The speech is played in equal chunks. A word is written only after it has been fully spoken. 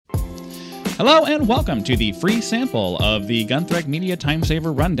Hello and welcome to the free sample of the Gunthreck Media Time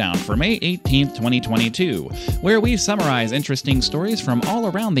Saver Rundown for May 18th, 2022, where we summarize interesting stories from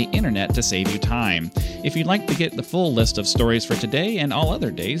all around the internet to save you time. If you'd like to get the full list of stories for today and all other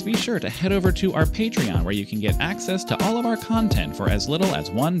days, be sure to head over to our Patreon where you can get access to all of our content for as little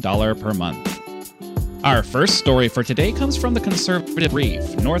as $1 per month. Our first story for today comes from the Conservative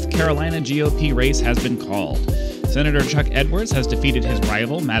Brief. North Carolina GOP race has been called. Senator Chuck Edwards has defeated his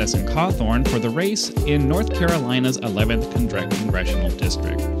rival, Madison Cawthorn, for the race in North Carolina's 11th Congressional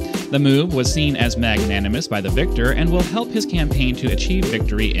District. The move was seen as magnanimous by the victor and will help his campaign to achieve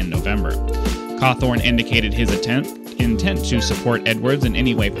victory in November. Cawthorn indicated his intent to support Edwards in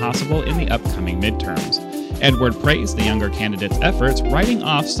any way possible in the upcoming midterms. Edward praised the younger candidate's efforts, writing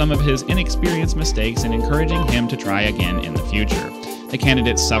off some of his inexperienced mistakes and encouraging him to try again in the future. The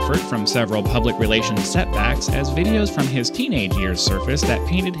candidate suffered from several public relations setbacks as videos from his teenage years surfaced that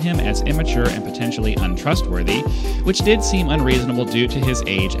painted him as immature and potentially untrustworthy, which did seem unreasonable due to his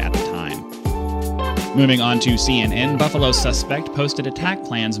age at the time. Moving on to CNN, Buffalo suspect posted attack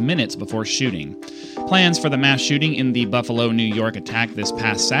plans minutes before shooting. Plans for the mass shooting in the Buffalo, New York attack this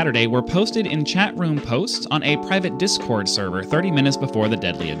past Saturday were posted in chat room posts on a private Discord server 30 minutes before the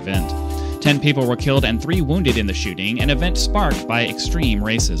deadly event. 10 people were killed and 3 wounded in the shooting, an event sparked by extreme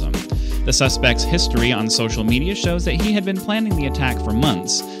racism. The suspect's history on social media shows that he had been planning the attack for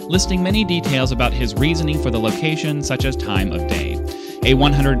months, listing many details about his reasoning for the location, such as time of day. A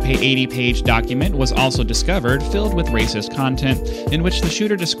 180-page document was also discovered filled with racist content in which the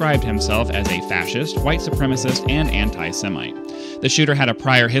shooter described himself as a fascist, white supremacist, and anti-Semite. The shooter had a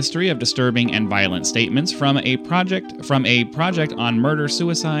prior history of disturbing and violent statements from a project on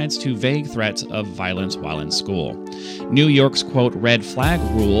murder-suicides to vague threats of violence while in school. New York's, quote, red flag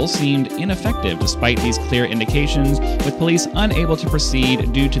rule seemed ineffective despite these clear indications, with police unable to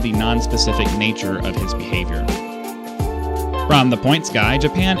proceed due to the non-specific nature of his behavior. From the Points Guy,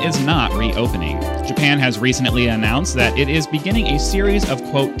 Japan is not reopening. Japan has recently announced that it is beginning a series of,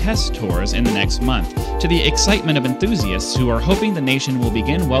 quote, test tours in the next month, to the excitement of enthusiasts who are hoping the nation will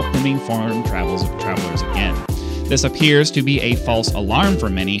begin welcoming foreign travelers again. This appears to be a false alarm for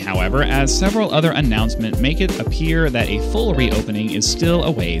many, however, as several other announcements make it appear that a full reopening is still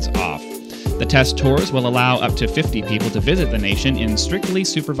a ways off. The test tours will allow up to 50 people to visit the nation in strictly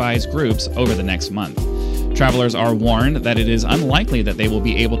supervised groups over the next month. Travelers are warned that it is unlikely that they will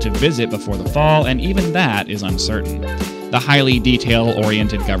be able to visit before the fall, and even that is uncertain. The highly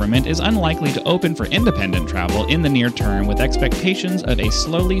detail-oriented government is unlikely to open for independent travel in the near term, with expectations of a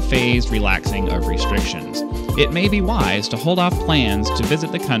slowly phased relaxing of restrictions. It may be wise to hold off plans to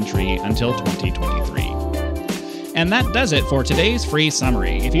visit the country until 2023. And that does it for today's free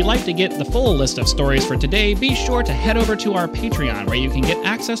summary. If you'd like to get the full list of stories for today, be sure to head over to our Patreon where you can get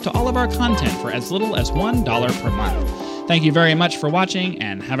access to all of our content for as little as $1 per month. Thank you very much for watching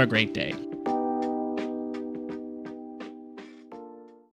and have a great day.